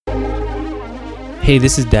Hey,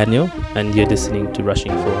 this is Daniel, and you're listening to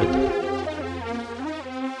Rushing Forward.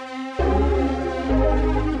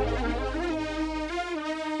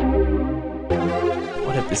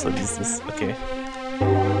 What episode is this? Okay.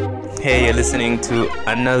 Hey, you're listening to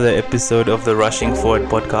another episode of the Rushing Forward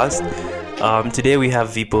podcast. Today we have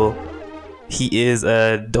Vipul. He is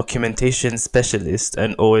a documentation specialist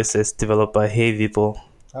and OSS developer. Hey, Vipul.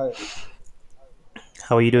 Hi,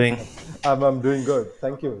 How are you doing? I'm doing good.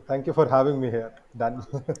 Thank you. Thank you for having me here, Dan.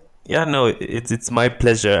 Yeah, no, it's my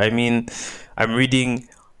pleasure. I mean, I'm reading.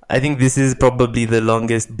 I think this is probably the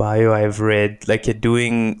longest bio I've read. Like, you're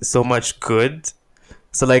doing so much good.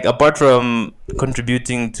 So, like, apart from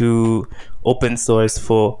contributing to open source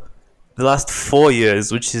for the last 4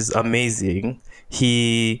 years, which is amazing,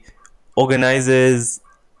 he organizes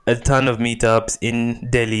a ton of meetups in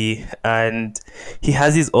Delhi, and he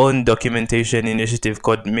has his own documentation initiative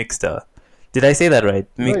called Mixter. Did I say that right?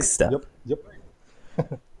 Right. Mixter. Yep. Yep.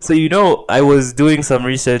 So, I was doing some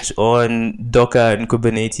research on Docker and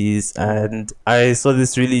Kubernetes, and I saw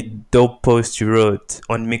this really dope post you wrote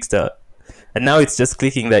on Mixter. And now it's just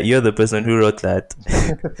clicking that you're the person who wrote that.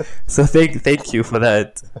 So thank you for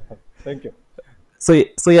that. Thank you. So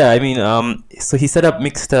yeah, I mean, so he set up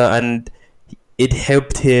Mixter, and it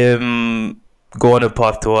helped him go on a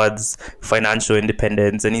path towards financial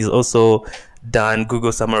independence. And he's also done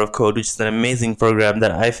Google Summer of Code, which is an amazing program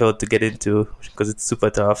that I failed to get into because it's super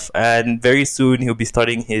tough. And very soon he'll be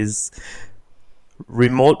starting his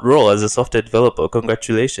remote role as a software developer.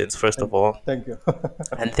 Congratulations, first Thank, of all. thank you.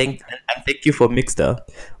 And thank you for Mixter.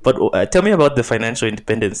 But tell me about the financial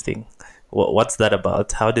independence thing. What's that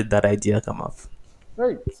about? How did that idea come up?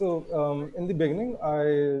 Right. So, in the beginning,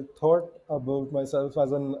 I thought about myself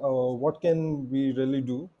as an what can we really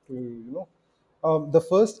do to the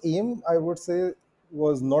first aim I would say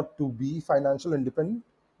was not to be financial independent,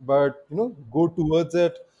 but go towards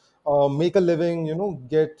it, make a living,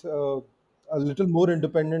 get a little more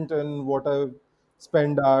independent in what I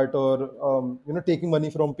spend at, or taking money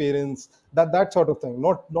from parents, that sort of thing.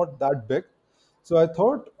 Not that big. So I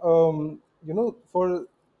thought, for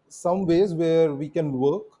some ways where we can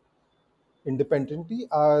work independently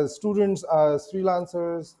as students, as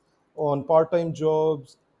freelancers, on part-time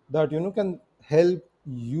jobs, that can help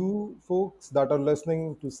you folks that are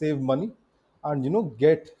listening to save money and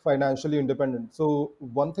get financially independent. So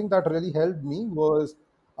one thing that really helped me was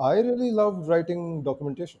I really loved writing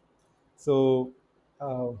documentation. So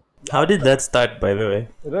uh, How did that start, by the way?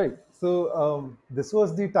 right. So this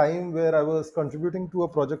was the time where I was contributing to a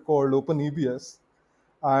project called OpenEBS,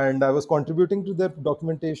 and I was contributing to that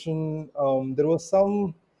documentation. There was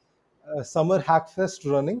some summer Hackfest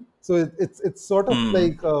running, so it's sort of Hmm.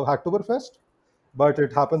 like Hacktoberfest, but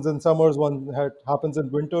it happens in summers. Happens in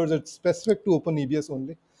winters. It's specific to OpenEBS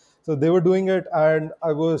only. So they were doing it, and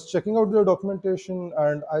I was checking out their documentation,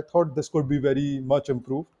 and I thought this could be very much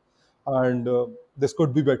improved, and this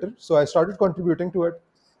could be better. So I started contributing to it.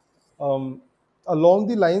 um, Along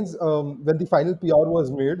the lines, when the final PR was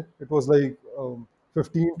made, it was like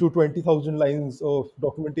 15 to 20,000 lines of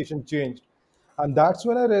documentation changed, and that's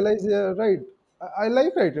when I realized, yeah, right, I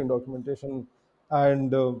like writing documentation.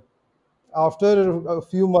 And after a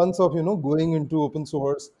few months of going into open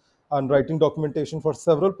source and writing documentation for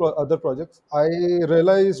several other projects, I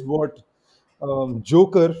realized what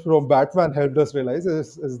Joker from Batman helped us realize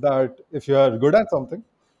is that if you are good at something,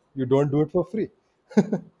 you don't do it for free.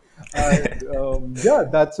 And yeah,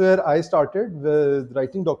 that's where I started with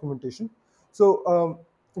writing documentation. So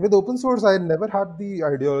with open source, I never had the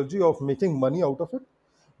ideology of making money out of it,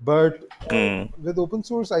 but Hmm. with open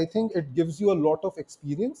source, I think it gives you a lot of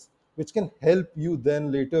experience, which can help you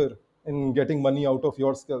then later in getting money out of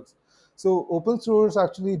your skills. So open source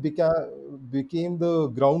actually became the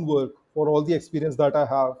groundwork for all the experience that I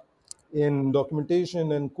have in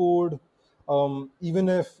documentation and code. Even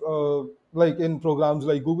if like in programs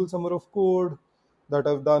like Google Summer of Code that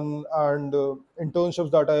I've done, and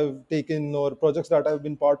internships that I've taken, or projects that I've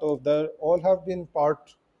been part of, they all have been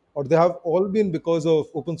part, or they have all been because of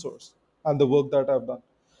open source and the work that I've done.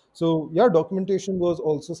 So yeah, documentation was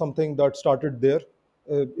also something that started there,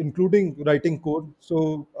 including writing code.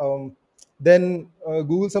 So then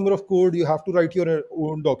Google Summer of Code, you have to write your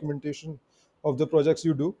own documentation of the projects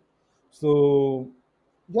you do. So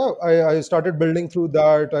yeah, I started building through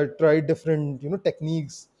that. I tried different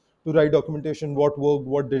techniques to write documentation, what worked,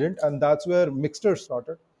 what didn't, and that's where Mixter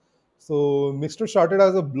started. So Mixter started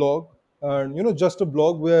as a blog, and just a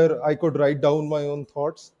blog where I could write down my own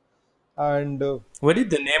thoughts. And Where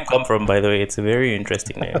did the name come from, by the way? It's a very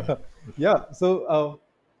interesting name. yeah, so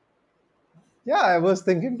yeah, I was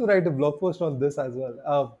thinking to write a blog post on this as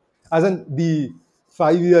well. As in the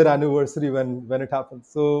 5 year anniversary when it happens.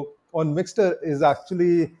 So on Mixter is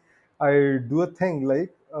actually, I do a thing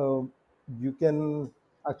like, you can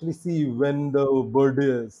actually see when the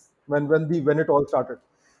birthday is, when it all started.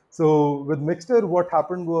 So with Mixter, what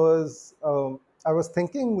happened was, I was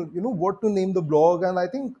thinking, what to name the blog, and I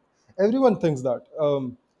think everyone thinks that.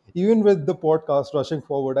 Even with the podcast rushing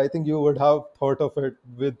forward, I think you would have thought of it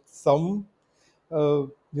with uh,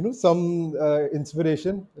 some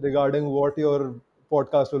inspiration regarding what your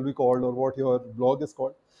podcast will be called or what your blog is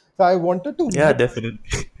called. So I wanted to Yeah,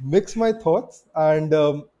 definitely. mix my thoughts, and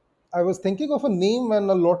I was thinking of a name, and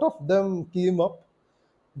a lot of them came up.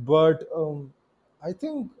 But I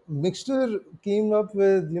think Mixture came up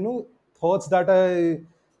with thoughts that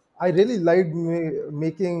I really liked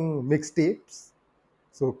making mixtapes.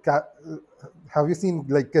 So have you seen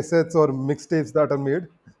like cassettes or mixtapes that are made?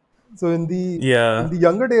 So in Yeah. the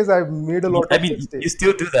younger days, I've made a lot I of mean, you mixtapes.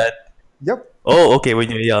 still do that. Yep. Oh, okay,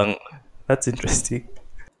 when you're young. That's interesting.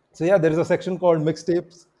 So yeah, there is a section called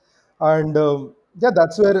mixtapes, and yeah,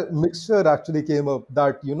 that's where mixture actually came up.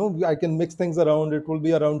 That I can mix things around. It will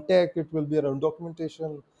be around tech. It will be around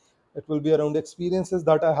documentation. It will be around experiences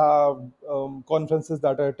that I have, conferences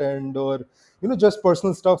that I attend, or just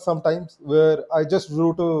personal stuff sometimes. Where I just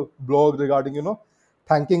wrote a blog regarding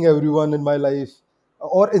thanking everyone in my life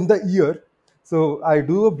or in the year. So I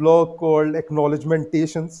do a blog called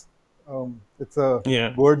Acknowledgementations. It's a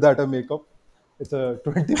Yeah. word that I make up. It's a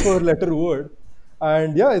 24-letter word.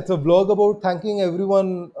 And yeah, it's a blog about thanking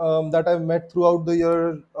everyone that I've met throughout the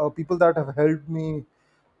year, people that have helped me.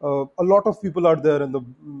 A lot of people are there in the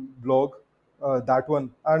blog, that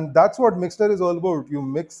one. And that's what Mixter is all about. You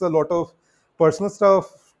mix a lot of personal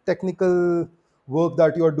stuff, technical work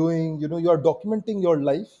that you're doing, you're documenting your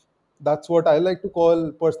life. That's what I like to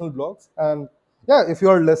call personal blogs. And yeah, if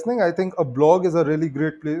you're listening, I think a blog is a really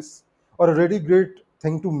great place or a really great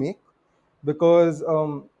thing to make, because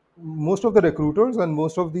most of the recruiters and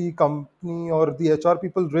most of the company or the HR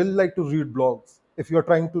people really like to read blogs if they are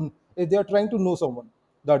trying to know someone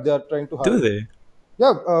that they are trying to Do hire. they?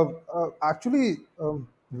 Yeah, actually,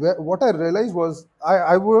 what I realized was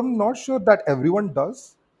I am not sure that everyone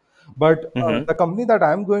does, but Mm-hmm. the company that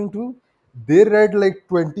I'm going to, they read like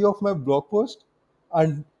 20 of my blog posts,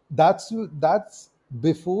 and that's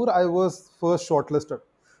before I was first shortlisted.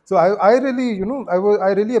 So I really,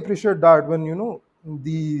 I really appreciate that when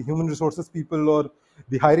the human resources people or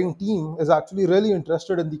the hiring team is actually really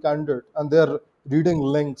interested in the candidate, and they're reading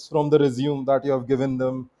links from the resume that you have given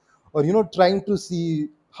them, or trying to see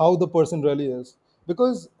how the person really is.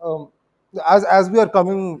 Because as we are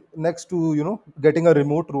coming next to getting a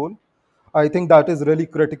remote role, I think that is really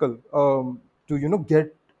critical, to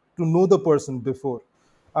get to know the person before.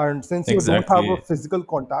 And since you don't have a Exactly. physical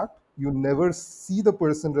contact, you never see the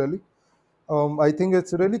person really. I think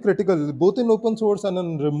it's really critical, both in open source and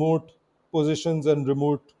in remote positions and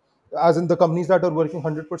remote, as in the companies that are working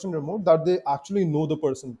 100% remote, that they actually know the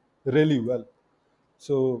person really well.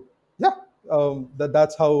 So yeah,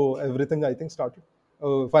 that's how everything I think started.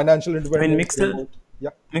 Financial I mean, independence, Mixer remote. Yeah.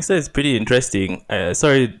 Mixer is pretty interesting.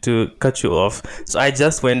 Sorry to cut you off. So I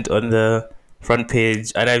just went on the front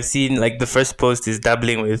page and I've seen like the first post is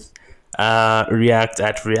dabbling with React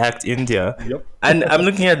at React India. Yep. And I'm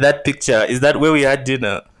looking at that picture. Is that where we had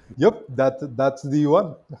dinner? Yep. That's the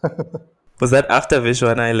one. Was that after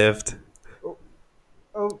Vishwa and I left? Oh,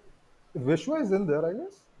 uh, Vishwa is in there, I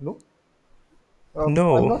guess. No, I'm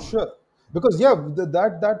No. not sure, because yeah,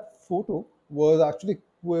 that photo was actually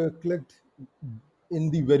clicked in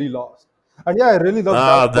the very last, and yeah, I really love that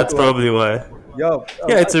Ah, that's photo probably actually. why. Yeah,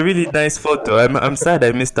 Yeah, it's a really nice photo. I'm sad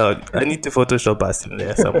I missed out. I need to Photoshop us in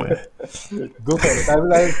there somewhere. go for it.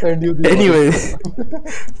 I'll send you the Anyway,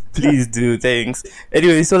 original. please do. Thanks.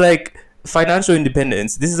 Anyway, so like financial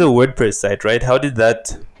independence. This is a WordPress site, right? How did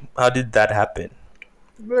that happen?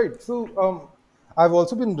 Right. So I've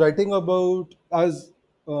also been writing about, as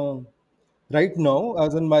um, right now,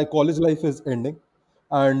 as in my college life is ending,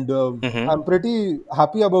 and Mm-hmm. I'm pretty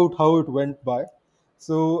happy about how it went by.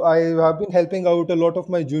 So I have been helping out a lot of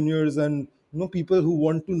my juniors and people who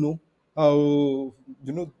want to know how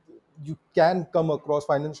you can come across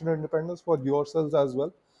financial independence for yourselves as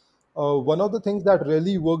well. One of the things that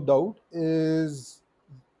really worked out is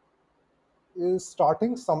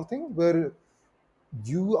starting something where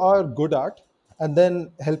you are good at, and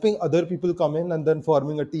then helping other people come in and then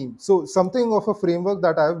forming a team. So something of a framework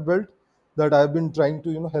that I've built, that I've been trying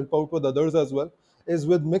to help out with others as well, is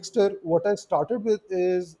with Mixter. What I started with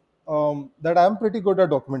is, that I'm pretty good at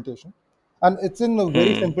documentation, and it's in a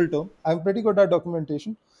very Mm. simple term. I'm pretty good at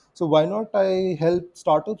documentation, so why not I help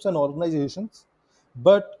startups and organizations,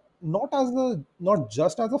 but not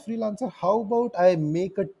just as a freelancer. How about I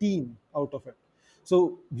make a team out of it,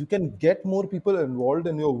 so you can get more people involved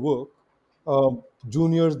in your work,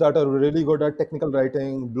 juniors that are really good at technical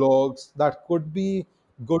writing, blogs, that could be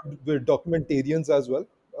good with documentarians as well,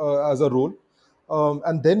 as a role.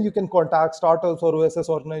 And then you can contact startups or OSS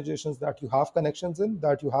organizations that you have connections in,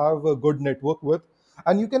 that you have a good network with,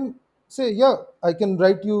 and you can say, yeah, I can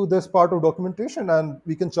write you this part of documentation, and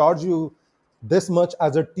we can charge you this much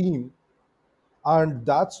as a team. And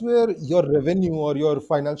that's where your revenue or your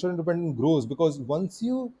financial independence grows, because once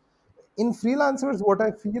you, in freelancers, what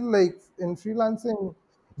I feel like in freelancing,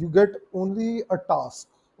 you get only a task,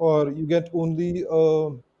 or you get only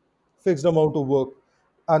a fixed amount of work,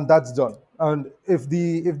 and that's done. And if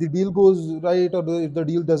the deal goes right, or if the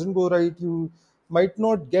deal doesn't go right, you might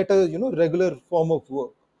not get a regular form of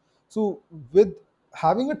work. So with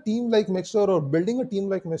having a team like Mixer, or building a team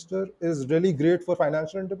like Mixer, is really great for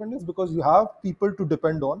financial independence, because you have people to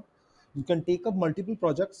depend on. You can take up multiple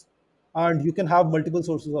projects, and you can have multiple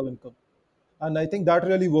sources of income. And I think that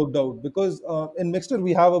really worked out, because in Mixter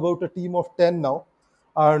we have about a team of 10 now,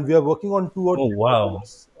 and we are working on two or Oh, three wow.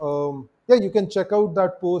 projects. Yeah, you can check out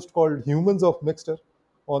that post called Humans of Mixter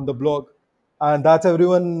on the blog, and that's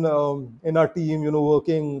everyone in our team,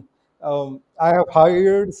 working. I have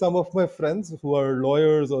hired some of my friends who are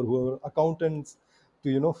lawyers or who are accountants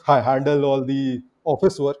to handle all the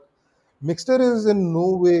office work. Mixter is in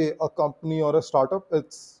no way a company or a startup.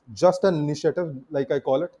 It's just an initiative, like I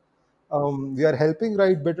call it. We are helping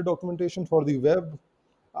write better documentation for the web,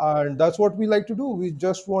 and that's what we like to do. We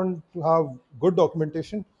just want to have good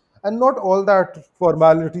documentation, and not all that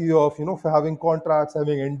formality of for having contracts,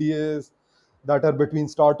 having NDAs that are between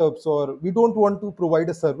startups. Or we don't want to provide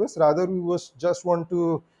a service. Rather, we was just want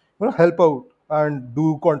to help out and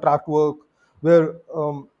do contract work, where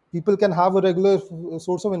people can have a regular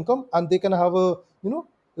source of income, and they can have a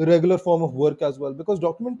a regular form of work as well, because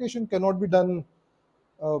documentation cannot be done,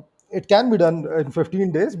 uh, it can be done in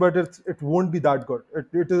 15 days, but it won't be that good.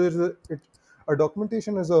 A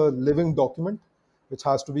documentation is a living document, which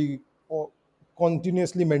has to be uh,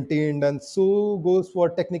 continuously maintained, and so goes for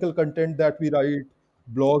technical content that we write,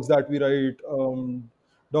 blogs that we write,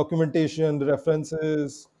 documentation,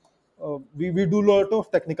 references. We do a lot of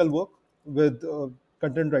technical work with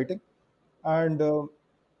content writing, and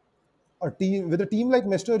a team like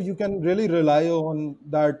Mister, you can really rely on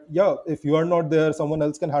that. Yeah, if you are not there, someone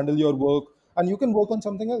else can handle your work, and you can work on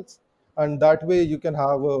something else. And that way, you can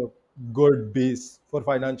have a good base for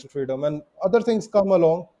financial freedom, and other things come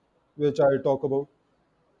along, which I talk about.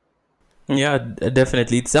 Yeah,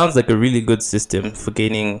 definitely. It sounds like a really good system for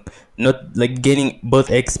gaining, not like gaining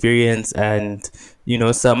both experience and,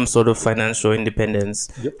 some sort of financial independence.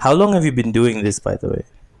 Yep. How long have you been doing this, by the way?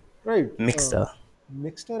 Right. Mixer.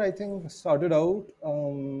 Mixter, I think, started out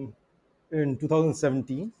in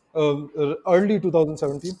 2017, early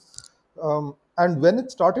 2017. And when it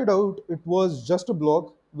started out, it was just a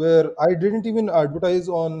blog where I didn't even advertise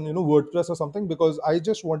on WordPress or something, because I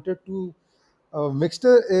just wanted to.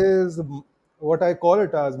 Mixter is what I call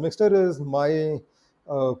it as. Mixter is my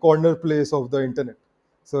corner place of the internet.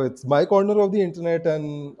 So it's my corner of the internet,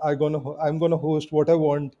 and I'm gonna host what I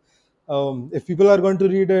want. If people are going to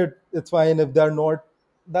read it, it's fine. If they're not,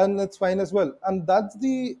 then it's fine as well. And that's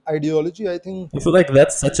the ideology, I think. I feel like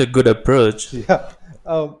that's such a good approach. Yeah.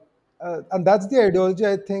 um, and that's the ideology,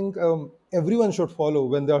 I think, everyone should follow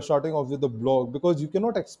when they are starting off with a blog, because you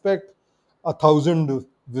cannot expect 1,000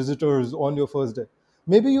 visitors on your first day.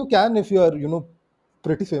 Maybe you can if you are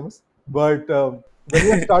pretty famous, but when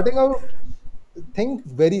you are starting out, think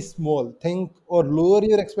very small, think, or lower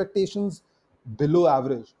your expectations below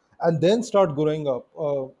average, and then start growing up.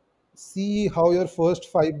 See how your first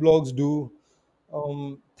 5 blogs do.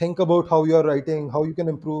 Think about how you're writing, how you can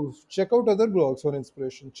improve. Check out other blogs for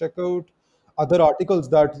inspiration. Check out other articles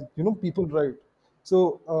that people write.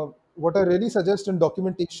 So what I really suggest in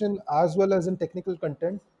documentation as well as in technical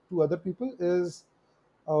content to other people is,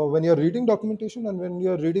 when you're reading documentation and when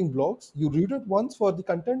you're reading blogs, you read it once for the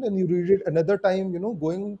content, and you read it another time,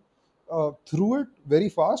 going through it very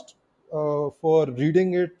fast, for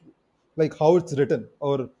reading it like how it's written,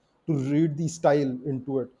 or to read the style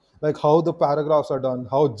into it, like how the paragraphs are done,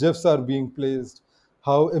 how gifs are being placed,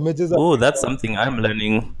 how images are Oh, being that's done. something I'm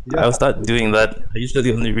learning. Yeah. I'll start doing that. I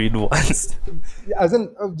usually only read once. As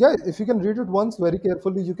in, yeah, if you can read it once very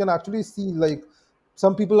carefully, you can actually see, like,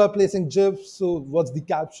 some people are placing gifs, so what's the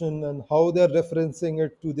caption and how they're referencing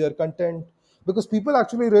it to their content. Because people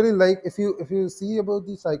actually really like, if you see about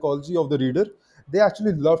the psychology of the reader, they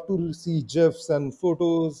actually love to see gifs and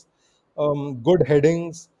photos, good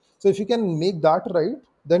headings. So if you can make that right,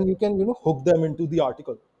 then you can hook them into the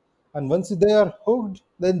article. And once they are hooked,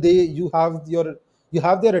 then they you have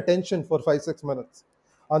their attention for 5 6 minutes,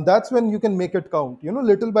 and that's when you can make it count,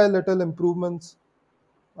 little by little improvements.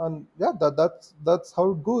 And yeah, that's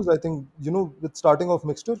how it goes. I think, with starting off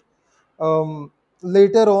Mixture, um,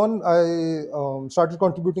 later on I started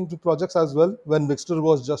contributing to projects as well when Mixture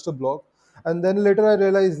was just a blog. And then later I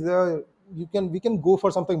realized, we can go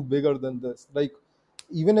for something bigger than this. Like,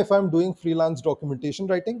 even if I'm doing freelance documentation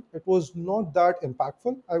writing, it was not that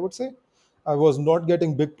impactful, I would say. I was not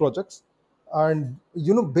getting big projects. And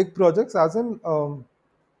big projects as in,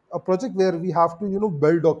 a project where we have to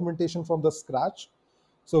build documentation from the scratch.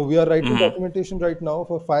 So we are writing Hmm. documentation right now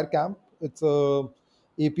for FireCamp. It's a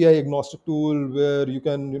API agnostic tool where you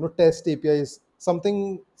can test APIs,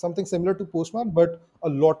 something similar to Postman, but a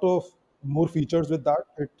lot of more features with that.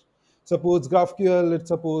 It supports GraphQL, it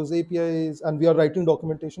supports APIs, and we are writing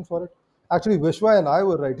documentation for it. Actually, Vishwa and I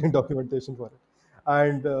were writing documentation for it.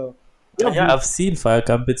 And yeah, Yeah, I've seen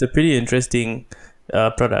Firecamp. It's a pretty interesting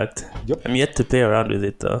product. yep. I'm yet to play around with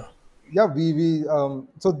it though. Yeah, we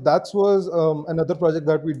so that was another project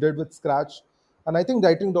that we did with Scratch. And I think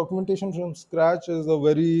writing documentation from scratch is a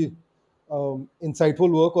very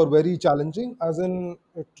insightful work, or very challenging, as in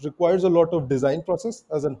it requires a lot of design process,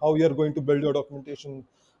 as in how you're going to build your documentation,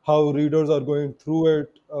 how readers are going through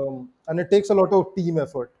it, and it takes a lot of team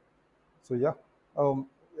effort. So yeah, um,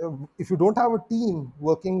 if you don't have a team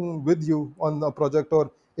working with you on a project,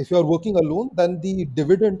 or if you are working alone, then the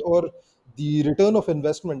dividend or the return of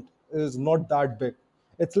investment is not that big.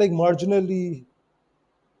 It's like marginally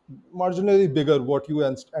bigger what you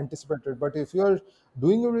anticipated. But if you are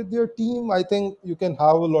doing it with your team, I think you can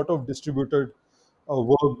have a lot of distributed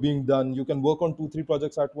work being done. You can work on 2 3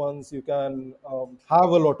 projects at once. You can have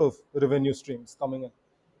a lot of revenue streams coming in.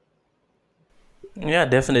 Yeah,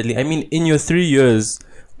 definitely. I mean, in your 3 years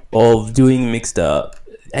of doing mixed up,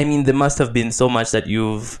 I mean, there must have been so much that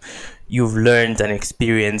you've learned and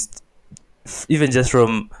experienced, even just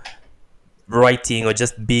from writing or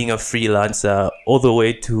just being a freelancer, all the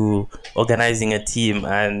way to organizing a team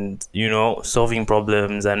and solving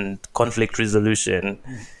problems and conflict resolution.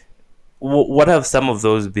 What have some of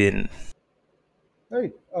those been?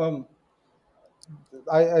 Right.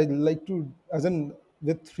 I like to, as in,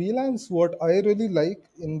 with freelance, what I really like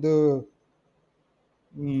in the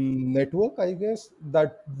network, I guess,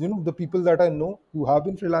 that the people that I know who have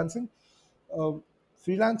been freelancing, uh,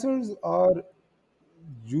 freelancers are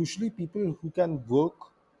usually people who can work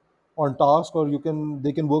on task, or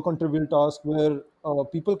they can work on trivial task where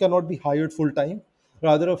people cannot be hired full time.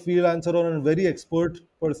 Rather, a freelancer or a very expert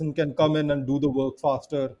person can come in and do the work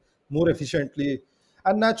faster, more efficiently,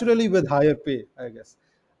 and naturally with higher pay, I guess.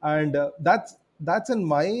 And that's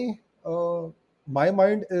in uh, my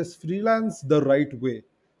mind, is freelance the right way.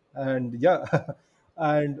 And yeah,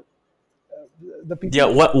 and the Yeah,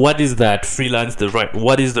 people. what is that freelance the right?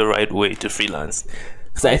 What is the right way to freelance?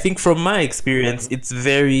 Because I I think from my experience,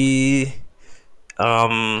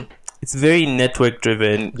 um, it's very network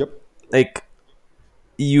driven. Yep. Like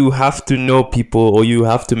you have to know people, or you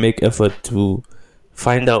have to make effort to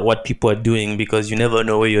find out what people are doing, because you never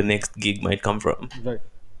know where your next gig might come from. Right.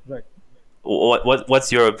 Right.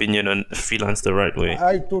 What's your opinion on freelance the right way?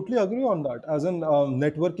 I totally agree on that. As in,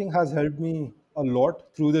 networking has helped me a lot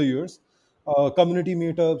through the years. Community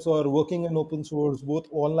meetups, or working in open source, both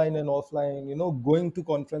online and offline. Going to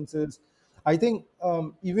conferences. I think,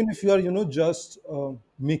 even if you are, just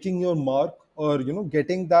making your mark, or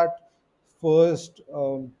getting that first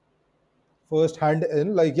first hand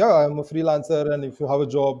in, like, yeah, I'm a freelancer, and if you have a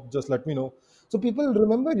job, just let me know. So people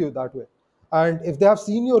remember you that way. And if they have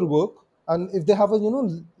seen your work, and if they have a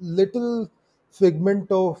little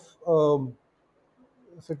figment of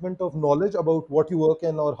knowledge about what you work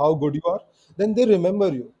in, or how good you are, then they remember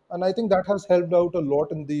you. And I think that has helped out a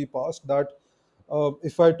lot in the past. That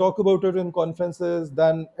if I talk about it in conferences,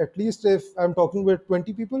 then at least if I'm talking with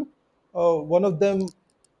 20 people, one of them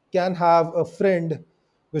can have a friend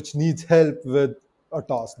which needs help with a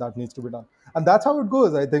task that needs to be done. And that's how it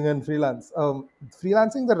goes, I think, in freelance.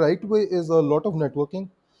 Freelancing the right way is a lot of networking.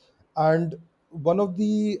 And one of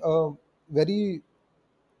the very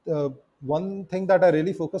one thing that I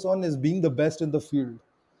really focus on is being the best in the field.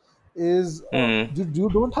 Is Hmm. you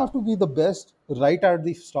don't have to be the best right at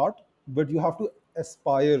the start, but you have to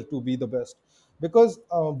aspire to be the best. Because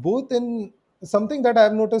both in something that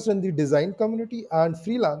I've noticed in the design community and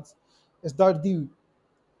freelance, is that the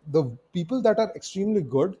people that are extremely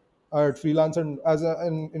good at freelance and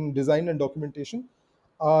in design and documentation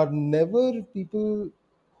are never people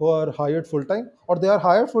who are hired full time, or they are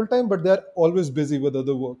hired full time but they are always busy with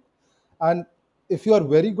other work. And if you are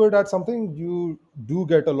very good at something, you do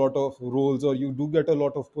get a lot of roles, or you do get a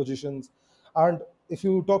lot of positions. And if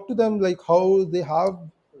you talk to them like how they have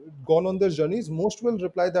gone on their journeys, most will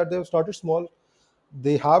reply that they have started small,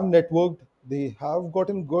 they have networked, they have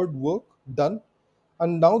gotten good work done,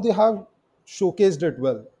 and now they have showcased it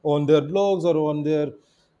well on their blogs or on their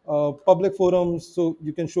public forums. So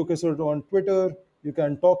you can showcase it on Twitter, you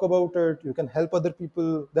can talk about it, you can help other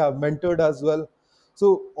people, they have mentored as well.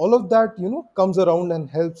 So all of that, comes around and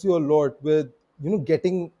helps you a lot with,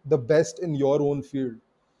 getting the best in your own field.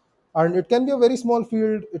 And it can be a very small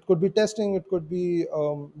field, it could be testing, it could be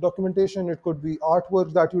documentation, it could be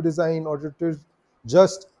artwork that you design, or it is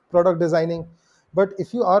just product designing. But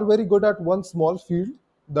if you are very good at one small field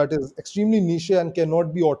that is extremely niche and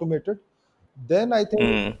cannot be automated, then I think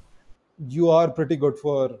Mm. you are pretty good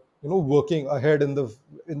for working ahead in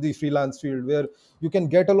the freelance field, where you can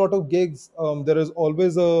get a lot of gigs. There is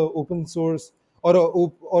always a open source or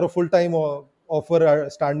a full-time offer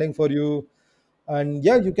standing for you. And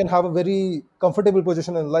yeah, you can have a very comfortable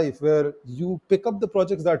position in life where you pick up the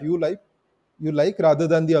projects that you like rather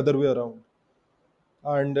than the other way around.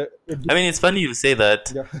 And I mean, it's funny you say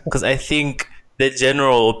that yeah. because I think the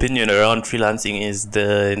general opinion around freelancing is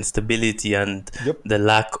the instability and Yep. the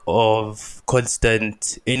lack of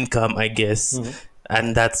constant income, I guess. Mhm.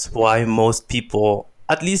 And that's why most people,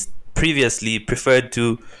 at least previously, preferred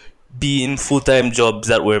to be in full time jobs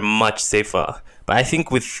that were much safer. But I think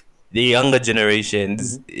with the younger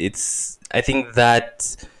generations, Mhm. I think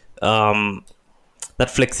that um, that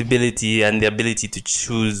flexibility and the ability to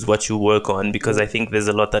choose what you work on, because Yep. I think there's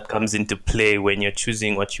a lot that comes into play when you're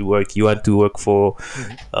choosing what you work. You want to work for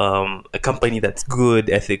Mhm. a company that's good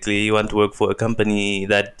ethically. You want to work for a company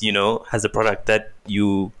that has a product that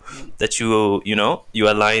you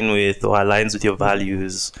align with or aligns with your Mhm.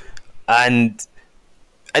 values. And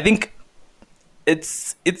I think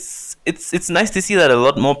it's nice to see that a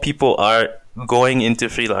lot more people are going into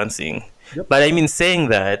freelancing. Yep. But I mean, saying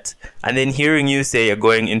that and then hearing you say you're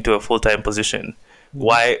going into a full time position,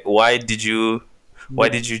 Mhm. why did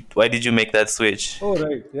you make that switch? Oh,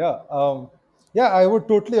 right. Yeah. Yeah, I would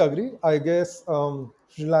totally agree. I guess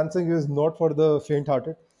freelancing is not for the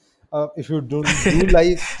faint-hearted. If you do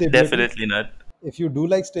like stability, Definitely not.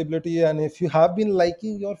 and if you have been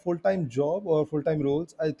liking your full-time job or full-time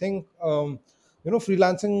roles, I think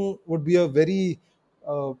freelancing would be a very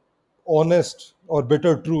uh, honest or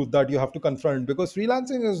bitter truth that you have to confront, because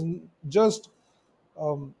freelancing is just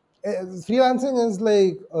freelancing is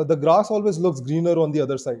like the grass always looks greener on the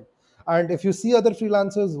other side. And if you see other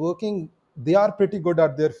freelancers working, they are pretty good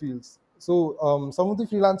at their fields. So some of the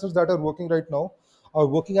freelancers that are working right now are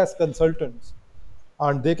working as consultants,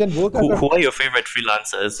 and they can work as Who a who are your favorite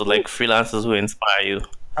freelancers? So like freelancers who inspire you?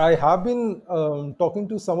 I have been talking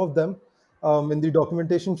to some of them in the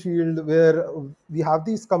documentation field, where we have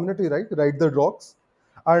this community, right? Write the Docs,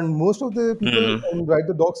 and most of the people Mm. in Write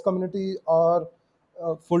the Docs community are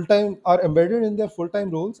full time, are embedded in their full time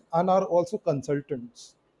roles, and are also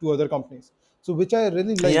consultants to other companies. So, which I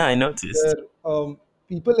really like, Yeah, I noticed. where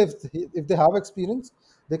people, if they have experience,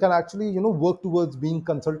 they can actually work towards being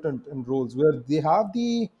consultant in roles where they have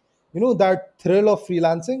the that thrill of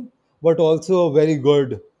freelancing, but also a very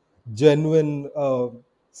good genuine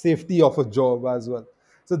safety of a job as well.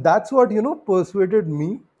 So that's what persuaded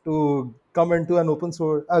me to come into an open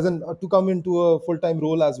source, as in to come into a full-time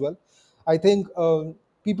role as well. I think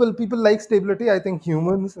people like stability. I think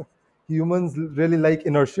humans really like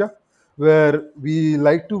inertia, where we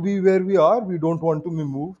like to be where we are, we don't want to be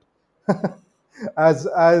moved. That's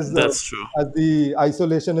true. As the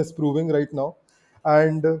isolation is proving right now.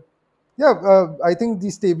 And yeah, I think the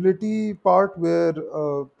stability part, where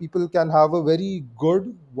people can have a very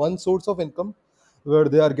good one source of income where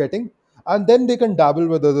they are getting, and then they can dabble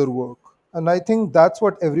with other work. And I think that's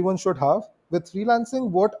what everyone should have with freelancing.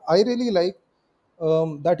 What I really like,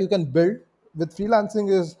 that you can build with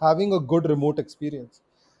freelancing, is having a good remote experience.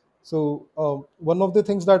 So one of the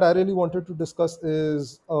things that I really wanted to discuss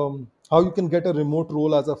is how you can get a remote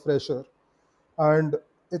role as a fresher. And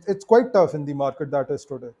it's quite tough in the market that is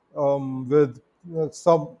today. With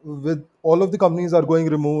all of the companies are going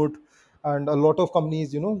remote, and a lot of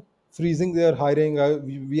companies, freezing their hiring.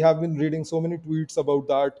 We have been reading so many tweets about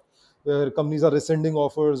that, where companies are rescinding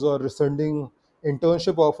offers or rescinding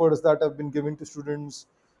internship offers that have been given to students.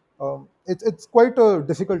 It's quite a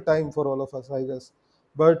difficult time for all of us, I guess.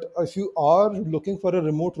 But if you are looking for a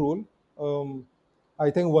remote role, I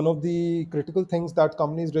think one of the critical things that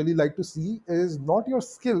companies really like to see is not your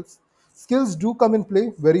skills. Skills do come in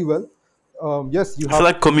play very well. Yes, you I feel have to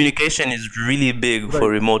like communication is really big for right.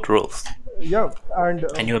 remote roles. Yeah, and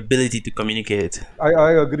and your ability to communicate.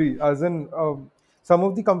 I agree. As in, some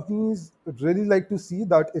of the companies really like to see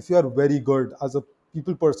that if you are very good as a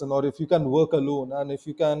people person, or if you can work alone, and if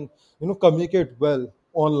you can, communicate well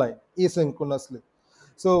online asynchronously.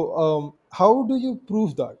 So, how do you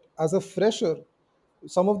prove that as a fresher?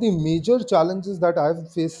 Some of the major challenges that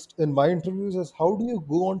I've faced in my interviews is how do you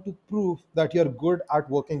go on to prove that you're good at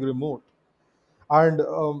working remote? And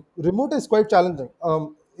remote is quite challenging.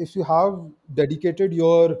 If you have dedicated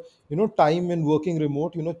your time in working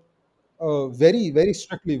remote, very very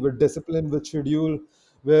strictly with discipline, with schedule,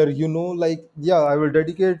 where like, yeah, I will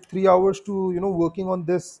dedicate 3 hours to working on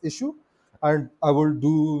this issue, and I will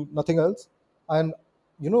do nothing else. And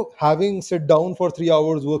having sit down for 3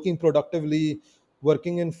 hours working productively,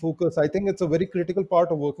 working in focus, I think it's a very critical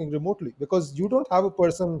part of working remotely, because you don't have a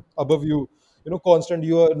person above you, constant.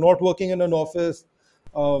 You are not working in an office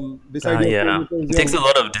beside your Yeah, coworkers. it takes a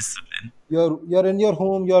lot of discipline. You're in your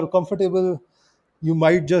home, you're comfortable. You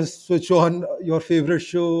might just switch on your favorite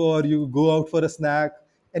show, or you go out for a snack.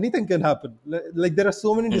 Anything can happen. Like, there are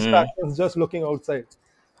so many Mm. distractions just looking outside.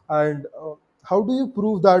 And how do you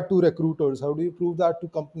prove that to recruiters? How do you prove that to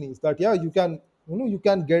companies that, yeah, you can, you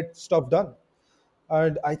can get stuff done?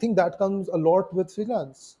 And I think that comes a lot with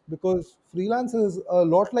freelance, because freelance is a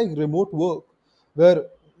lot like remote work, where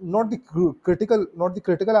not the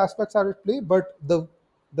critical aspects are at play, but the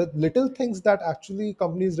little things that actually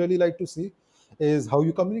companies really like to see is how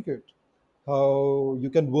you communicate, how you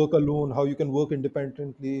can work alone, how you can work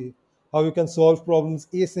independently, how you can solve problems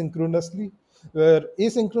asynchronously. Where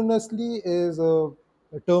asynchronously is a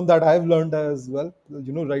term that I've learned as well,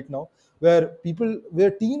 right now, where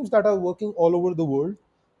teams that are working all over the world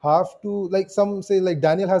have to, like, some say, like,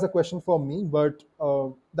 Daniel has a question for me, but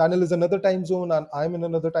Daniel is another time zone and I'm in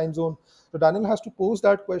another time zone. So Daniel has to pose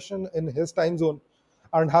that question in his time zone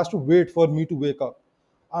and has to wait for me to wake up.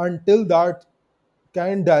 Until that,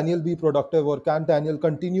 can Daniel be productive, or can Daniel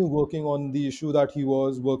continue working on the issue that he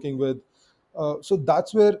was working with? So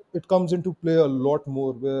that's where it comes into play a lot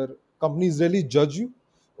more, where companies really judge you,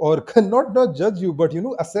 or cannot not judge you, but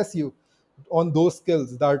assess you on those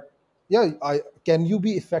skills. That, yeah, I can you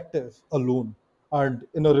be effective alone and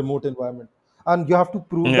in a remote environment, and you have to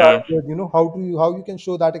prove that Yeah. with, how you can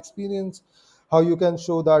show that experience, how you can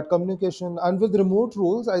show that communication. And with remote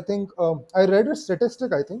roles, I think, I read a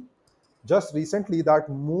statistic, I think, just recently, that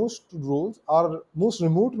most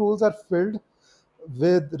remote roles are filled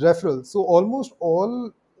with referrals. So almost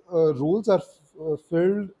all roles are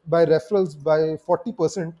filled by referrals by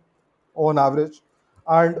 40% on average.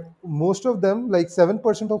 And most of them, like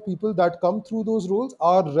 7% of people that come through those roles,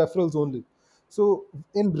 are referrals only. So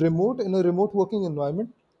in a remote working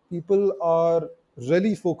environment, people are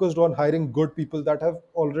really focused on hiring good people that have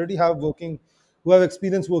already have working who have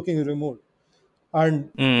experience working remote.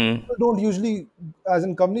 And Mm. people don't usually, as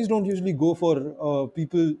in companies don't usually go for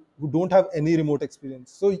people who don't have any remote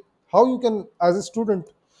experience. So how you can, as a student,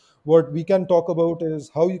 what we can talk about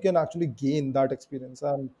is how you can actually gain that experience.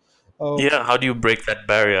 And uh, Yeah, how do you break that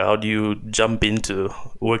barrier? How do you jump into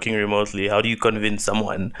working remotely? How do you convince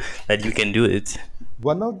someone that you can do it?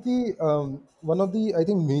 one of the I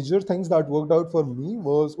think major things that worked out for me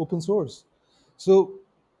was open source. So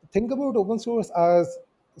think about open source as,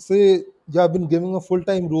 say, you have been given a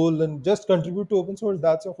full-time role and just contribute to open source.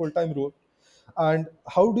 That's a full-time role. And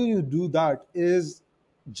how do you do that is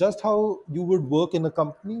just how you would work in a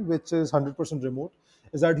company which is 100% remote,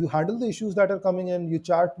 is that you handle the issues that are coming in, you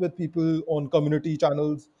chat with people on community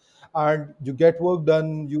channels, and you get work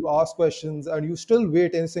done, you ask questions, and you still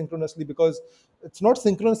wait asynchronously, because it's not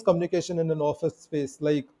synchronous communication in an office space.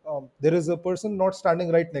 Like, there is a person not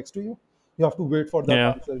standing right next to you. You have to wait for that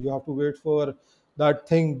Yeah. answer. You have to wait for that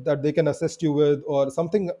thing that they can assist you with, or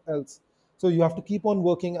something else. So you have to keep on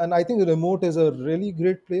working. And I think remote is a really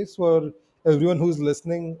great place for everyone who's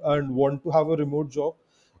listening and want to have a remote job.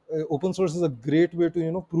 Open source is a great way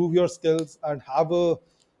to prove your skills and have a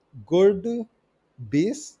good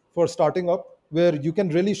base for starting up, where you can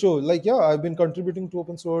really show, like, yeah, I've been contributing to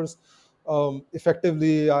open source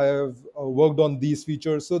effectively. I have worked on these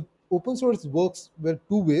features. So open source works with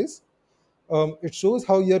two ways. It shows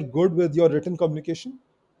how you're good with your written communication,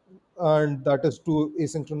 and that is to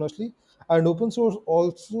asynchronously. And open source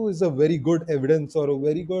also is a very good evidence, or a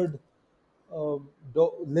very good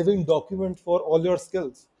living document for all your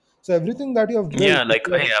skills. So everything that you have built, Yeah, if like,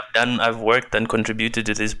 you hey, are, I've worked and contributed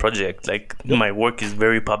to this project. Like, yep. my work is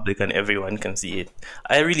very public and everyone can see it.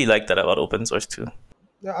 I really like that about open source too.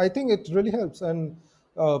 Yeah, I think it really helps. And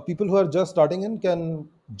people who are just starting in can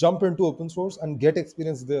jump into open source and get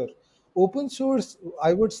experience there. Open source,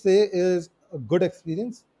 I would say, is a good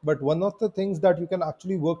experience but one of the things that you can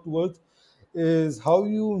actually work towards is how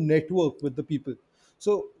you network with the people.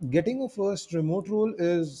 So getting a first remote role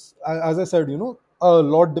is, as I said, a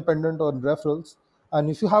lot dependent on referrals. And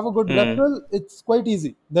if you have a good Mm. referral, it's quite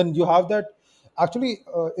easy. Then you have that. Actually,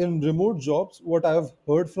 in remote jobs, what I've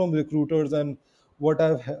heard from recruiters and what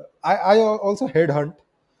I also headhunt.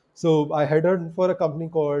 So I headhunt for a company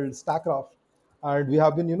called Stackraft, and we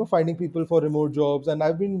have been, finding people for remote jobs. And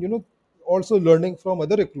I've been, also learning from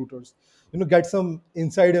other recruiters, get some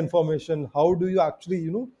inside information. How do you actually,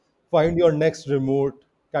 find your next remote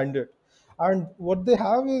candidate? And what they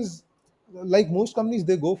have is, like most companies,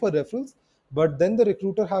 they go for referrals, but then the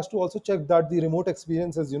recruiter has to also check that the remote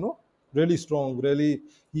experience is, really strong. Really,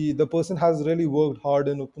 the person has really worked hard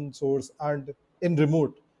in open source and in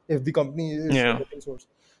remote, if the company is in Yeah. open source.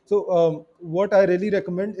 So what I really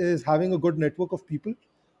recommend is having a good network of people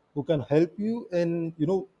who can help you in,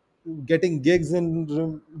 getting gigs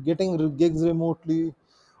remotely,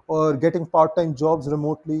 or getting part-time jobs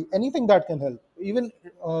remotely. Anything that can help, even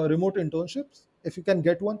remote internships, if you can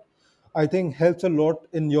get one, I think helps a lot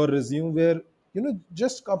in your resume, where,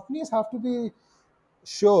 just companies have to be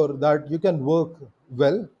sure that you can work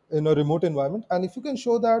well in a remote environment. And if you can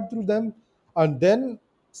show that through them, and then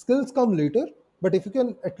skills come later, but if you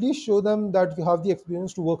can at least show them that you have the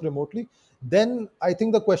experience to work remotely, then I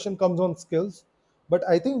think the question comes on skills. But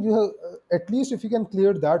I think you have, at least if you can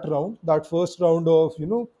clear that round, that first round of,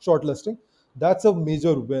 shortlisting, that's a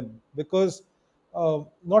major win, because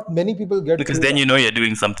not many people get Because through then that. you know you're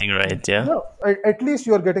doing something right. Yeah. Yeah, at least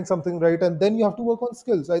you are getting something right, and then you have to work on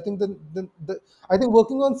skills. I think I think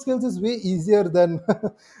working on skills is way easier than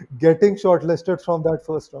getting shortlisted from that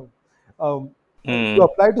first round. Um, you Mm.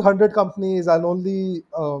 apply to 100 companies and only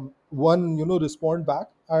one, respond back,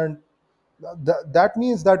 and that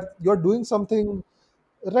means that you're doing something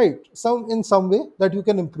right, some in some way that you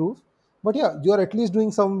can improve. But yeah, you're at least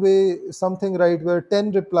doing something right, where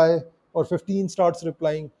 10 reply or 15 starts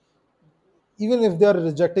replying, even if they are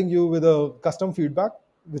rejecting you with a custom feedback,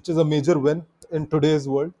 which is a major win in today's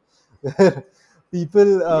world, where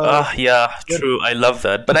people, Ah, yeah, where, true. I love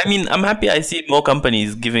that. But I mean, I'm happy I see more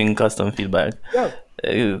companies giving custom feedback. yeah,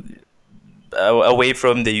 Uh, Away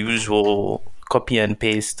from the usual copy and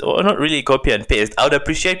paste, or not really copy and paste. I would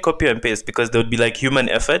appreciate copy and paste because there would be like human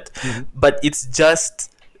effort, mhm, but it's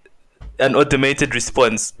just an automated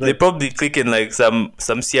response. They right. probably click in like some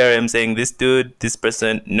CRM saying this dude, this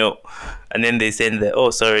person, no, and then they send the,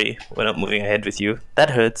 oh sorry, we're not moving ahead with you.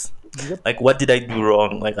 That hurts. Yep. Like, what did I do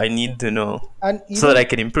wrong? Like, I need to know And so that I even,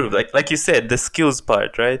 can improve. Like you said, the skills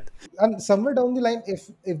part, right? and somewhere down the line,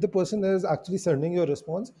 if the person is actually sending your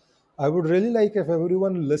response, I would really like if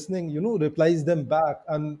everyone listening, replies them back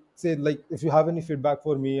and say, like, if you have any feedback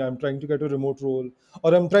for me, I'm trying to get a remote role,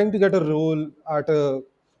 or I'm trying to get a role at a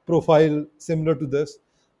profile similar to this.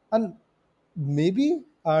 And maybe,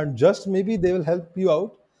 and just maybe, they will help you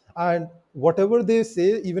out. And whatever they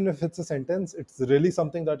say, even if it's a sentence, it's really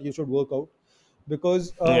something that you should work out.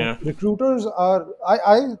 Because Yeah. recruiters are,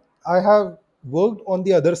 I have worked on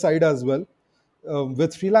the other side as well.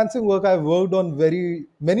 With freelancing work, I've worked on very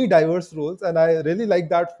many diverse roles, and I really like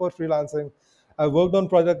that. For freelancing, I worked on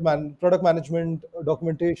product management,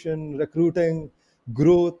 documentation, recruiting,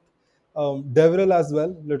 growth, DevRel as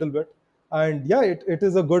well, little bit. And yeah, it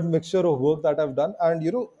is a good mixture of work that I've done.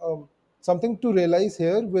 And something to realize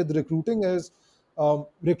here with recruiting is,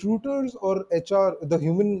 recruiters or HR, the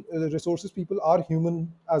human resources people, are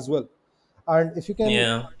human as well. And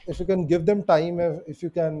Yeah. if you can give them time, if you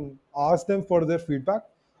can ask them for their feedback,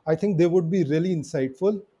 I think they would be really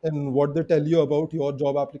insightful in what they tell you about your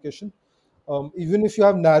job application. Even if you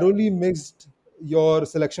have narrowly mixed your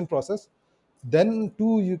selection process, then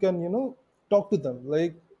too you can, talk to them,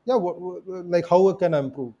 like, yeah, like, how can I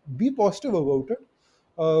improve? Be positive about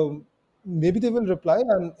it. Maybe they will reply,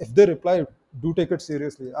 and if they reply, do take it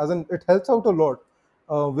seriously, as in it helps out a lot,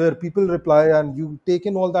 where people reply and you take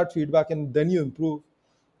in all that feedback and then you improve.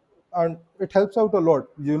 And it helps out a lot,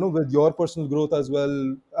 with your personal growth as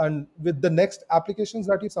well. And with the next applications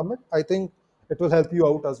that you submit, I think it will help you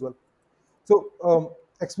out as well. So,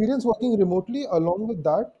 experience working remotely. Along with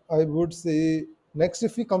that, I would say, next,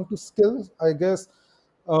 if we come to skills, I guess,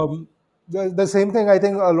 the same thing. I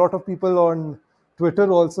think a lot of people on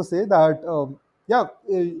Twitter also say that, yeah,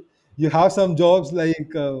 you have some jobs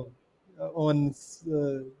like, on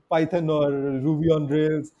Python or Ruby on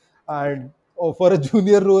Rails, and or for a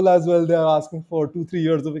junior role as well, they are asking for 2 3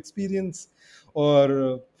 years of experience,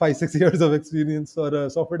 or 5 6 years of experience for a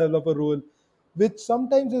software developer role, which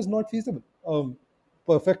sometimes is not feasible.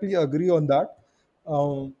 Perfectly agree on that.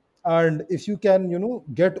 And if you can,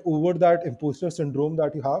 get over that imposter syndrome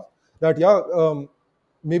that you have, that yeah,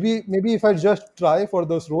 maybe if I just try for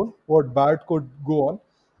this role, what bad could go on.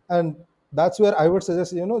 And that's where I would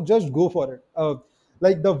suggest, just go for it.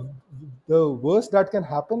 Like the worst that can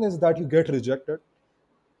happen is that you get rejected,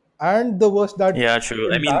 and the worst that Yeah,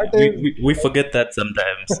 true. I in mean, that is, we forget that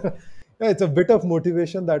sometimes. yeah, it's a bit of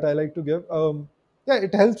motivation that I like to give. Yeah,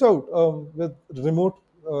 it helps out with remote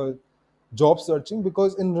job searching,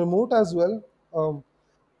 because in remote as well,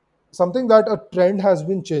 something that a trend has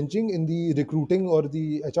been changing in the recruiting or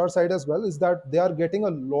the HR side as well is that they are getting a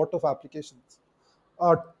lot of applications,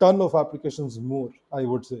 a ton of applications more, I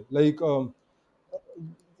would say. Like,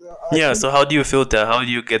 I Yeah, think. so how do you filter? How do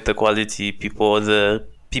you get the quality people, the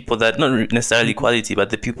people that not necessarily quality, but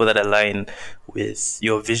the people that align with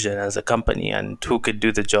your vision as a company and who could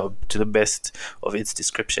do the job to the best of its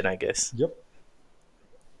description, I guess. Yep.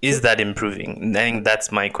 Is So. that improving? I think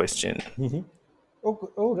that's my question. Mhm. Okay.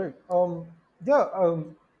 Oh, right. Yeah.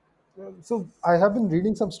 So I have been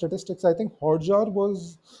reading some statistics. I think Hotjar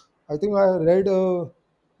was, I think I read a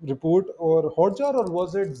report, or Hotjar, or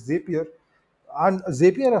was it Zapier? And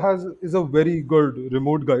Zapier is a very good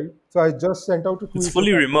remote guide. So I just sent out a It's tweet.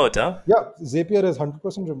 fully remote, huh? Yeah, Zapier is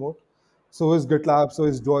 100% remote. So is GitLab, so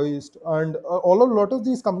is Joist, and a lot of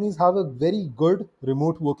these companies have a very good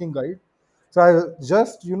remote working guide. So I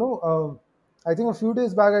just, I think a few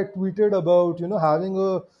days back I tweeted about, having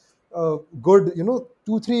a good,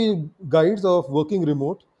 2 3 guides of working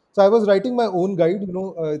remote. So I was writing my own guide.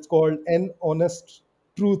 It's called N Honest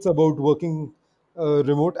Truths About Working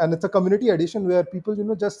Remote, and it's a community edition where people,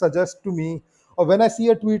 just suggest to me, or when I see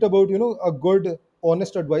a tweet about, a good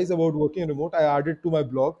honest advice about working remote, I add it to my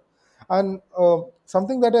blog. And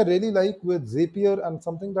something that I really like with Zapier, and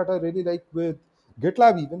something that I really like with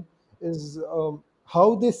GitLab even, is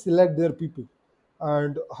how they select their people,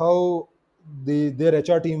 and how their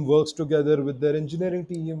HR team works together with their engineering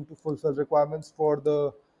team to fulfill requirements for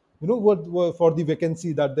the, for the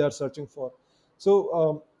vacancy that they are searching for.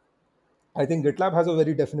 So I think GitLab has a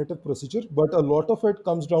very definitive procedure, but a lot of it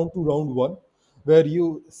comes down to round one, where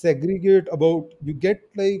you segregate about, you get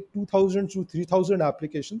like 2,000 to 3,000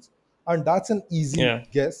 applications, and that's an easy Yeah.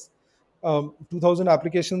 guess. 2,000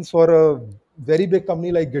 applications for a very big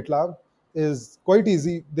company like GitLab is quite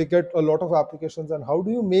easy. They get a lot of applications, and how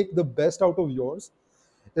do you make the best out of yours?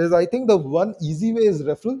 Is, I think, the one easy way is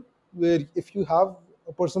referral, where if you have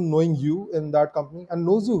a person knowing you in that company and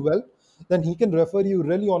knows you well, then he can refer you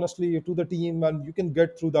really honestly to the team, and you can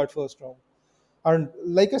get through that first round. And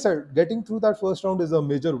like I said, getting through that first round is a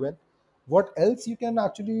major win. What else you can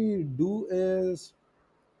actually do is,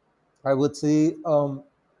 I would say,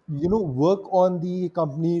 work on the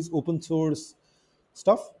company's open source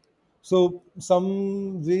stuff. So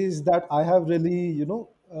some ways that I have really,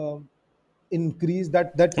 increased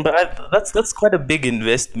that But that's quite a big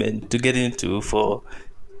investment to get into for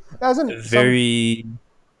as a in some, very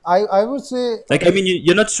I would say, like, I mean,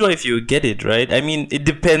 you're not sure if you get it, right? I mean, it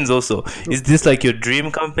depends also. true. Is this like your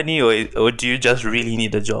dream company, or do you just really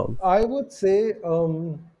need a job? I would say,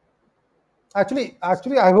 actually,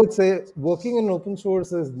 I would say working in open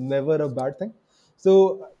source is never a bad thing.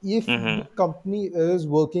 So if the Mm-hmm. company is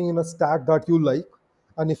working in a stack that you like,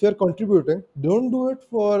 and if you're contributing, don't do it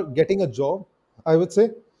for getting a job, I would say,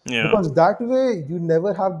 Yeah. because that way you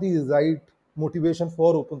never have the right motivation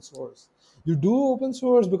for open source. You do open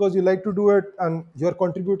source because you like to do it, and you're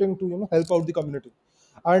contributing to, help out the community.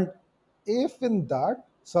 And if in that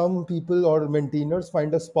some people or maintainers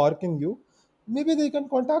find a spark in you, maybe they can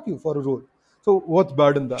contact you for a role. So what's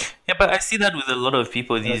bad in that? Yeah, but I see that with a lot of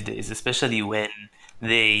people these Right. days, especially when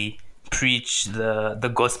they preach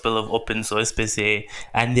the gospel of open source per se,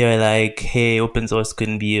 and they're like, hey, open source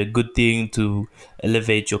can be a good thing to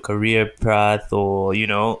elevate your career path, or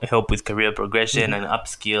help with career progression Mhm. and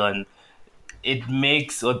upskill. And it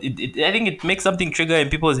makes, or I think it makes something trigger in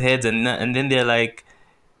people's heads, and then they're like,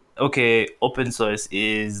 okay, open source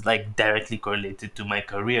is like directly correlated to my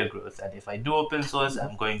career growth, and if I do open source,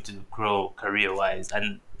 I'm going to grow career wise.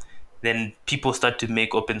 And then people start to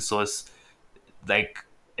make open source like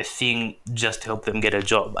a thing just to help them get a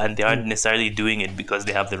job, and they aren't necessarily doing it because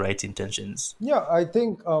they have the right intentions. Yeah, I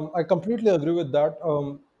think I completely agree with that.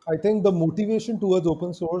 I think the motivation towards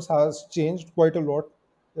open source has changed quite a lot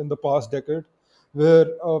in the past decade, where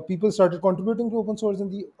people started contributing to open source in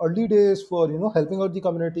the early days for, helping out the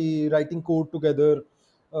community, writing code together,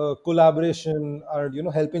 collaboration,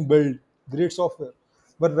 and, helping build great software.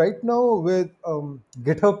 But right now, with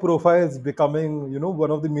GitHub profiles becoming,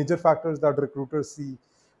 one of the major factors that recruiters see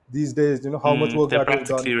these days, how much work They're that you've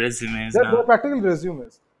done. practically resumes They're now. practical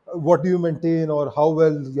resumes. what do you maintain, or how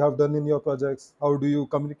well you have done in your projects, how do you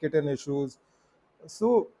communicate in issues.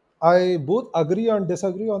 So I both agree and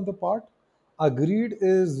disagree on the part. Agreed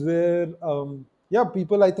is where, yeah,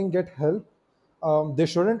 people I think get help. They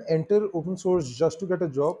shouldn't enter open source just to get a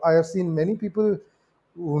job. I have seen many people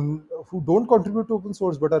who don't contribute to open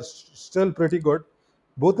source but are still pretty good,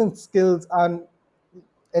 both in skills and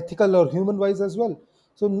ethical or human wise as well.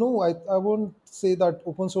 So no, I won't say that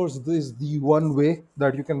open source is the one way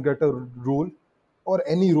that you can get a role, or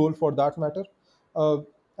any role for that matter. uh,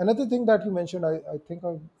 Another thing that you mentioned, I think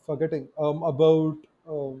I'm forgetting, about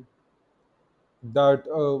that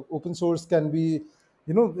open source can be,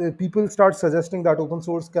 people start suggesting that open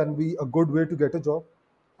source can be a good way to get a job.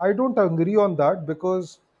 I don't agree on that,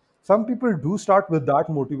 because some people do start with that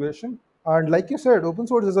motivation. And like you said, open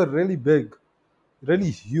source is a really big, really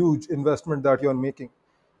huge investment that you're making.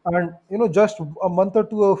 And just a month or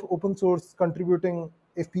two of open source contributing,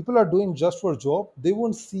 if people are doing just for job, they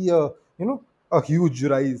won't see a huge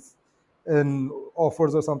rise in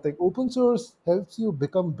offers or something. Open source helps you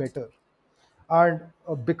become better, and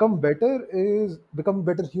become a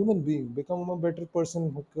better human being, become a better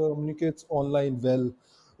person who communicates online well,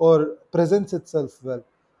 or presents itself well.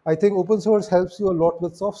 I think open source helps you a lot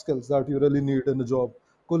with soft skills that you really need in a job: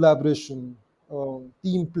 collaboration,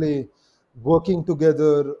 team play, working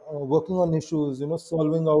together, working on issues,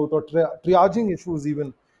 solving out or triaging issues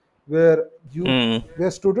even, where you Mm.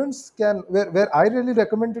 where students can, where I really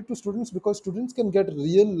recommend it to students, because students can get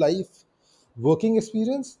real life working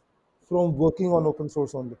experience from working on open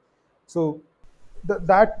source only. So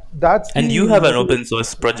that's And you the have an motivation. open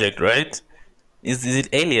source project, right? Is it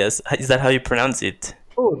Alias? Is that how you pronounce it?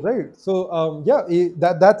 Oh, right. So yeah,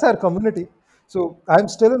 that's our community. So I'm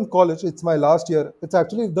still in college. It's my last year. It's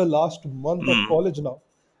actually the last month of Mm. college now.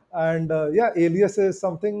 And yeah, Alias is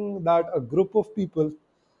something that a group of people,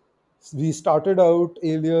 we started out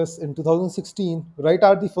Alias in 2016, right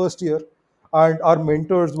at the first year, and our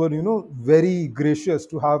mentors were, very gracious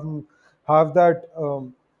to have that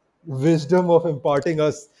wisdom of imparting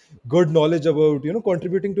us good knowledge about,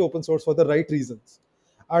 contributing to open source for the right reasons.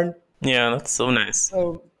 And Yeah, that's so nice.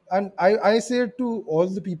 I say it to all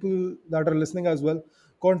the people that are listening as well: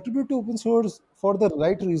 contribute to open source for the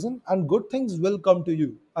right reason, and good things will come to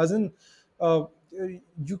you. As in, uh,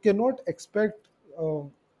 you cannot expect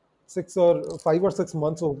 5 or 6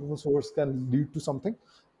 months of open source can lead to something.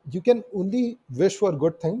 You can only wish for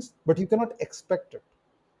good things, but you cannot expect it.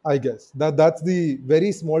 I guess that's the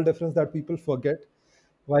very small difference that people forget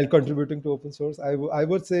while contributing to open source. I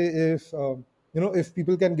would say, if if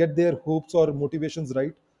people can get their hopes or motivations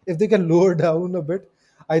right, if they can lower down a bit,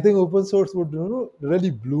 I think open source would, really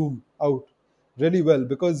bloom out really well,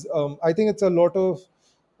 because I think it's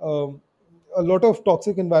um, a lot of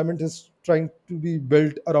toxic environment is trying to be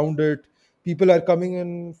built around it. People are coming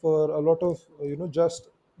in for a lot of just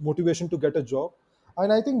motivation to get a job,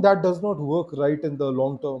 and I think that does not work right in the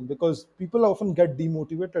long term, because people often get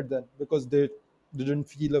demotivated then, because they didn't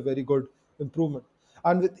feel a very good improvement.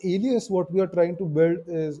 And with Alias, what we are trying to build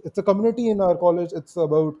is, it's a community in our college. It's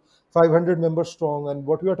about 500 members strong, and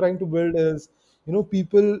what we are trying to build is,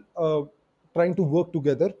 people trying to work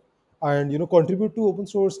together and contribute to open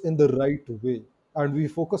source in the right way. And we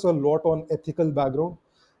focus a lot on ethical background,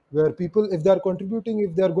 where people, if they are contributing,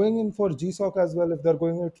 if they are going in for GSOC as well, if they're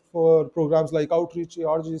going in for programs like Outreach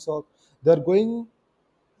or GSOC, they're going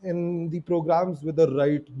in the programs with the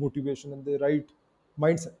right motivation and the right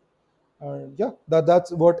mindset. And yeah,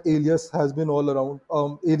 that's what Alias has been all around.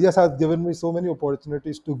 Alias has given me so many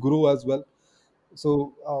opportunities to grow as well.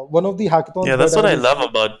 So one of the Yeah, hackathons that that's I what I was, love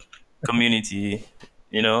about community.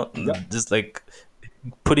 You know, yeah, just like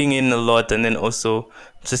putting in a lot and then also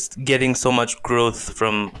just getting so much growth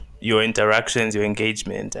from your interactions, your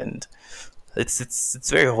engagement, and it's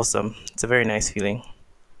very wholesome. It's a very nice feeling.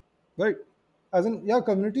 right. As in, yeah,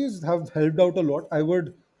 communities have helped out a lot. I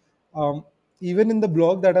would, um, even in the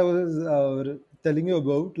blog that I was telling you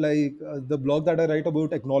about, like the blog that I write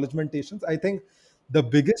about acknowledgementations, I think the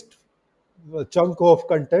biggest chunk of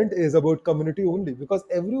content is about community only, because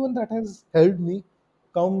everyone that has helped me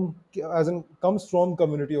come as in comes from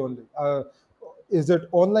community only. Is it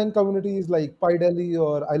online communities like PyDelhi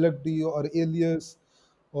or ILFD or Alias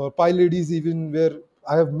or PyLadies even, where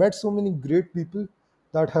I have met so many great people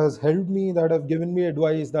that has helped me, that have given me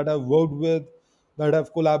advice, that I've worked with, that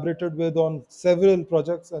I've collaborated with on several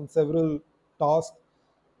projects and several tasks.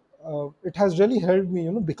 It has really helped me,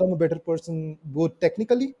 become a better person, both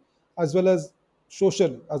technically as well as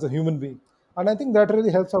socially, as a human being. And I think that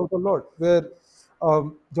really helps out a lot, where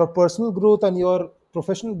your personal growth and your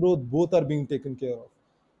professional growth both are being taken care of.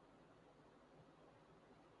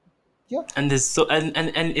 Yeah, And there's so and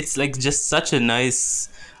it's like just such a nice,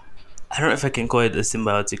 I don't know if I can call it a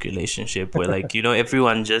symbiotic relationship where, like,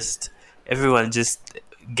 everyone just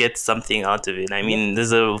gets something out of it. I yeah, mean,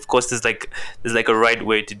 of course there's like a right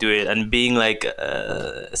way to do it, and being like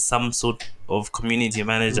some sort of community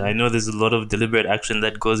manager, I mhm, know there's a lot of deliberate action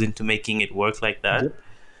that goes into making it work like that. yep.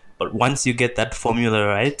 But once you get that formula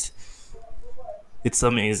right, it's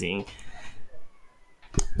amazing.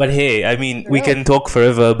 But hey, I mean, we Yeah, can talk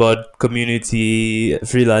forever about community,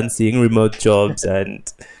 freelancing, remote jobs,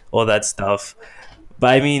 and all that stuff. But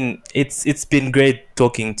I mean, it's been great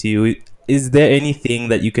talking to you. Is there anything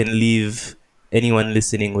that you can leave anyone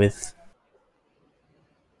listening with?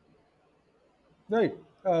 right.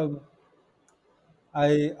 Um,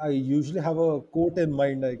 I usually have a quote in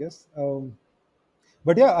mind, I guess.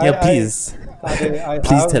 But yeah, Yeah, please, I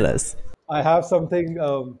please have tell us. I have something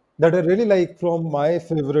that I really like from my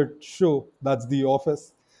favorite show. That's The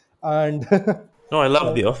Office, and No, I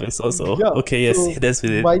love uh, The Office also. yeah. Okay, yes, So hit us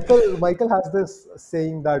with it. Michael has this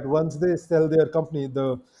saying that once they sell their company,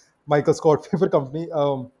 the Michael Scott paper company,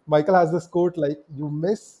 Michael has this quote like, "You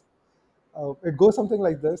miss." It goes something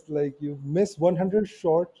like this: like you miss 100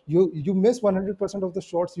 shots, you miss 100% of the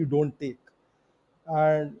shots you don't take.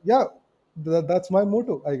 And yeah, that's my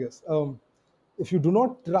motto, I guess. If you do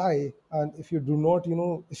not try, and if you do not,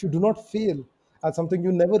 if you do not fail at something,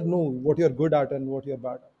 you never know what you're good at and what you're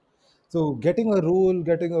bad at. So getting a role,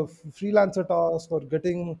 getting a freelancer task, or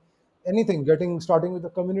getting anything, getting starting with a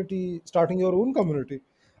community, starting your own community,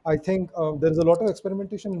 I think there is a lot of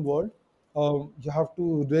experimentation involved. You have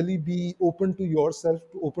to really be open to yourself,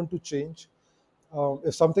 to open to change.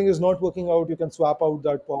 If something is not working out, you can swap out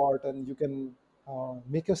that part, and you can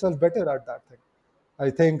make yourself better at that thing. I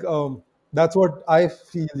think that's what I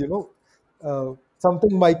feel,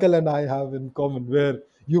 something Michael and I have in common, where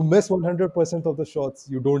you miss 100% of the shots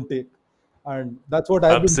you don't take. And that's what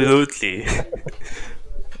I've been doing. Absolutely.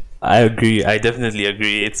 I agree. I definitely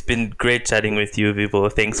agree. It's been great chatting with you, people.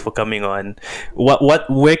 Thanks for coming on.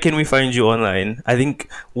 Where can we find you online? I think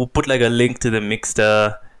we'll put like a link to the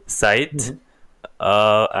Mixter site. Mhm.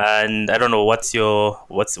 And I don't know what's your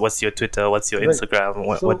Twitter, what's your Right. Instagram,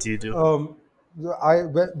 what So, do you do?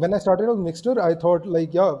 when I started on Mixter, I thought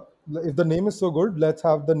like, yeah, if the name is so good, let's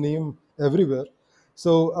have the name everywhere.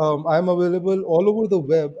 So I'm available all over the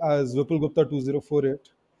web as Vipul Gupta 2048.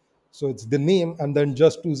 So it's the name and then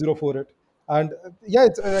just 2048. And yeah,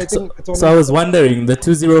 I So think it's so only I was because, wondering, the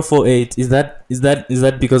 2048, is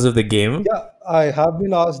that because of the game? yeah, I have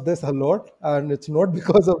been asked this a lot, and it's not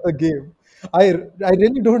because of the game. I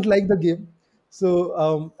really don't like the game.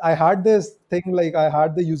 So I had this thing like I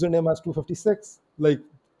had the username as 256 like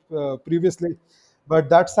previously, but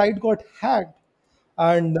that site got hacked,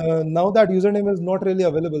 and now that username is not really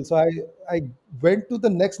available. So I went to the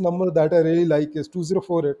next number that I really like is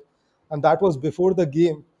 2048, and that was before the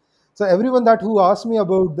game. So everyone that who asks me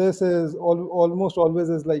about this is almost always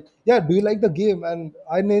is like, yeah, do you like the game? And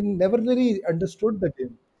I never really understood the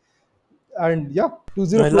game. And yeah,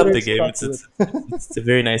 No, I love the 2048 game. stuck It's with. it's it's a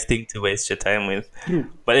very nice thing to waste your time with.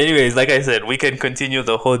 True. But anyways, like I said, we can continue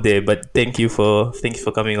the whole day. But thank you for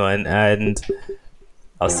coming on, and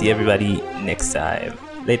I'll see everybody next time.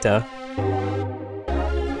 Later.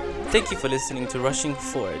 Thank you for listening to Rushing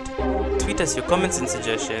Forward. Tweet us your comments and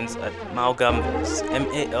suggestions at Malgambes,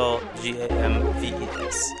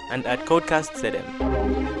 MALGAMVES, and at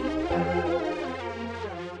CodecastZM.